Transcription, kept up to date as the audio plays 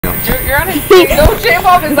You're on his face. Don't shave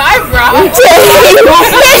off his eyebrows. He's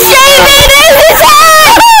shaving his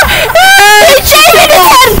head! He's shaving his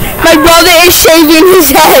head! My brother is shaving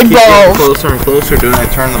his head, bro. Closer and closer, dude. I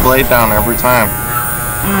turn the blade down every time.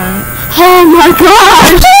 Oh my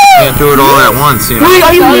gosh! Can't do it all at once, you know. Wait,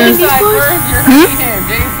 are you You're leaving? hurting him.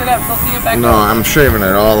 Jay, sit up. So see it back No, up. I'm shaving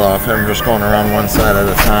it all off. I'm just going around one side at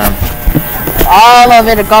a time. All of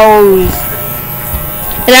it goes.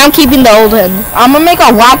 And I'm keeping the old head. I'm gonna make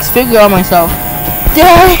a wax figure of myself.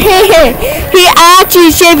 Dang! He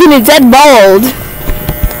actually shaving his head bald.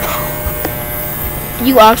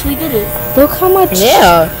 You actually did it. Look how much.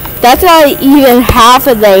 Yeah, That's not even half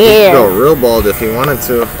of the hair. Go real bald if you wanted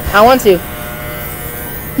to. I want to.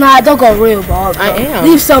 Nah, don't go real bald. I am.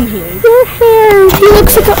 Leave some here. Your hair. He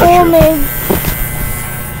looks like an old man.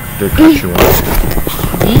 Did cut you off.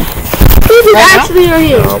 This is Right now? actually your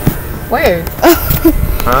hair. Nope. Where?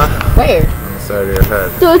 Huh? Where? On the side of your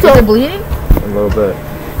head. Dude, Is it bleeding? A little bit.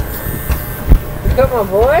 Come on,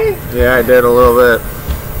 boy. Yeah, I did a little bit.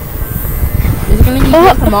 Is it gonna be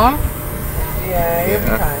good tomorrow? Yeah, you'll be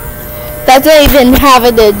Yeah. fine. That's not even half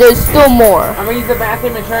of it. There's still more. I'm gonna use the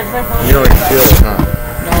bathroom and charge my phone. You don't even feel it, huh?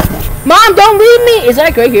 Mom, don't leave me. Is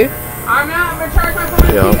that right here? I'm not. I'm gonna charge my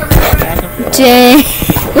phone. Yeah. Dang.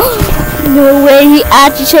 No way. He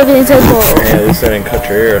actually shaving his head bald. Yeah, at least I didn't cut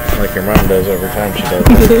your ear like your mom does every time she does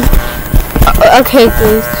it. Okay,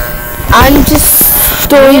 guys. I'm just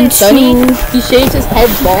going Sonny, to. he shaves his head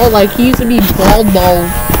bald like he used to be bald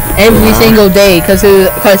every single day because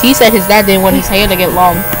he said his dad didn't want his hair to get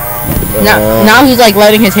long. Now he's like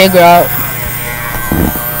letting his hair grow out.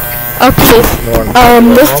 Okay.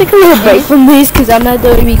 Let's take a little break from this because I'm not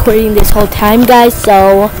going to be recording this whole time, guys.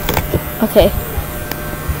 So, okay.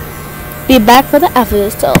 Be back for the after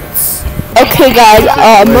results. Okay, guys.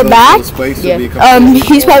 We're back.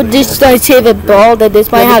 He's probably just started to shave it bald, and this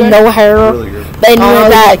might have no hair. But anyway,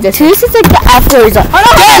 that this is like the after result. Oh,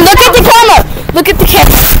 look at the camera. Look at the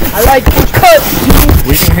camera. I like cut.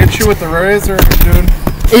 We can hit you with the razor, dude.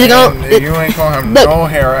 Is it going? And you ain't gonna have Look. no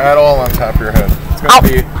hair at all on top of your head. It's gonna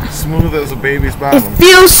be smooth as a baby's It bottom.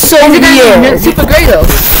 feels so weird. Super great though.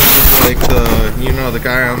 Like the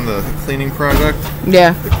guy on the cleaning project.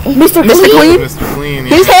 Yeah. Mr. Mr. Clean? Mr. Clean.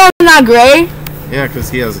 His hair is not gray. Yeah, because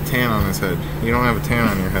he has a tan on his head. You don't have a tan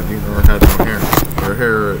on your head. You never had no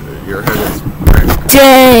hair. Your head is gray.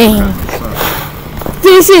 Dang.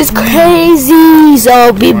 This is crazy. So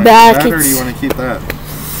I'll be back. That, or do you want to keep that?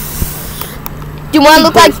 Do you want to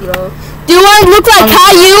look like? Do you want to look like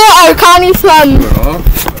Caillou or Connie from? Well,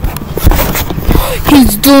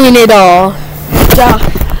 He's doing it all.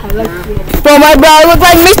 Bro, my brother look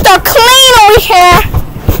like Mr. Clean over here.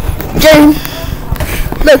 Jen,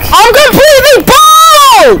 look, I'm completely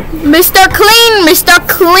bald. Mr. Clean, Mr.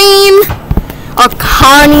 Clean, or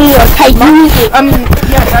Connie or Caillou.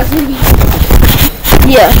 Yeah, that's really.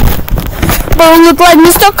 Yeah. Bro, look like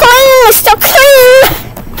Mr. Clean, Mr. Clean.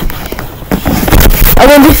 I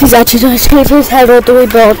wonder if he's actually going to shave his head all the way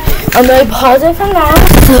bald. I'm going to pause it for now.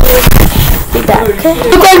 So, be back, okay?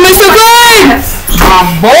 Look like Mr. Clean!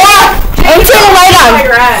 boy! And turn the light on,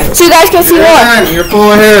 so you guys can see more. You're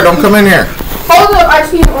full of hair. Don't come in here. Hold up, I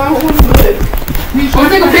see. I want to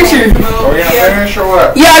take a picture. Are we gonna finish or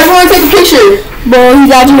what? Yeah, I just want to take a picture. Bro,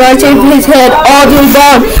 he's actually going to shave his head all the way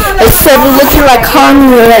bald. Instead of looking like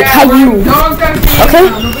Connie or like Caillou. Okay?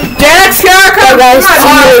 Janet, So guys,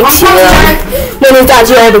 see you later. When it's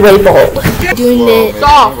actually all the way bald. Doing it.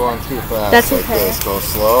 I'm going too fast. That's like okay. this. Go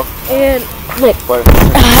slow. And look, But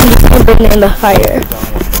I'm just going to bring it in the fire.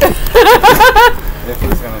 if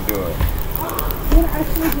he's gonna do it.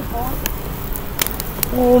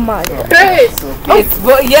 Oh my god. Great.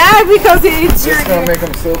 Well, yeah, because it's This your. is gonna make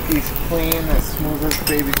him silky clean, as smooth as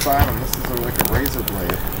baby's bottom. This is like a razor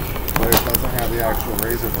blade, but it doesn't have the actual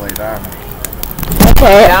razor blade on it.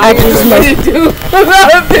 Okay, I just know.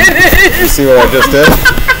 You see what I just did?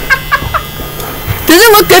 Does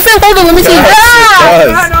it look different? Hold on, let me see. Yes,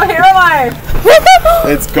 it Got does. no hairline.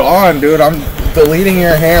 It's gone, dude. I'm deleting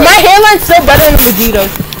your hair. My hairline's still better than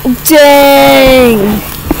Vegeta's. Dang.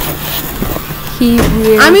 He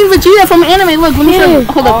really. I mean Vegeta from anime. Look, let me show you.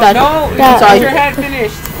 Hold up, Dad. No, Yeah. sorry. Your head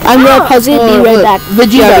finished. I'm gonna pause it. Be right look, back.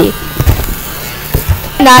 Vegeta. Ready.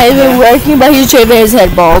 Not even working, but he's shaving his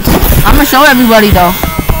head bald. I'm gonna show everybody though.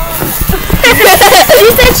 She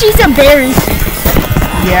said she's embarrassed.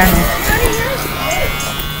 Yeah.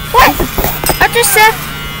 What? I just said.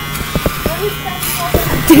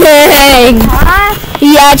 Dang.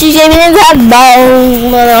 He actually shaving his head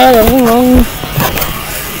bald.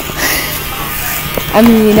 I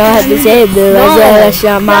mean, you know how to say it. The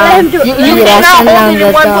resurrection man. You cannot hold it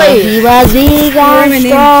in one place. He was big and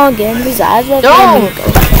strong, and his eyes were Don't.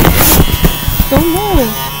 Don't move.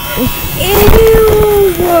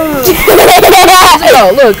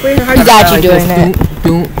 Go, look. He got you doing that.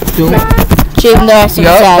 Shaving the rest of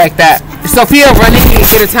his Yup, head. like that. Sophia, run in and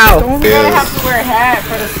get a towel. Don't You're gonna have to wear a hat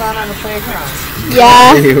for the sun on the playground.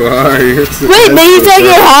 Yeah. You are. You're Wait, maybe take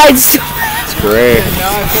your hides. It's great.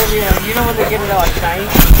 No, Sophia, you know when they get it all shiny?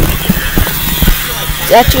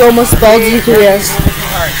 It actually almost spelled you to this.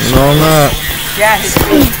 No, I'm not. Yeah, his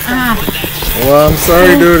face. Well, I'm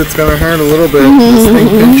sorry, dude. It's gonna hurt a little bit. This thing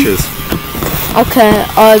pinches. Okay,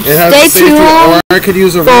 It has stay a safety, tuned. or I could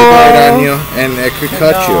use a razor blade on you, and it could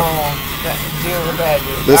cut you. Deal with that,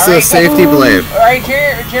 dude. This is a safety blade. Alright,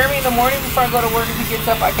 Jeremy, in the morning before I go to work, if he gets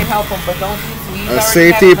up, I can help him, but don't you A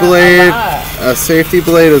safety blade. A safety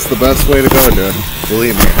blade is the best way to go, dude.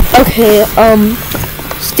 Believe me. Okay,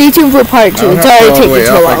 stay tuned for part 2. I don't It's have to already go all the way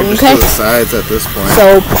taking too up. I long, can just okay? do the sides at this point.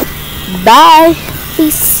 So, bye.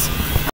 Peace.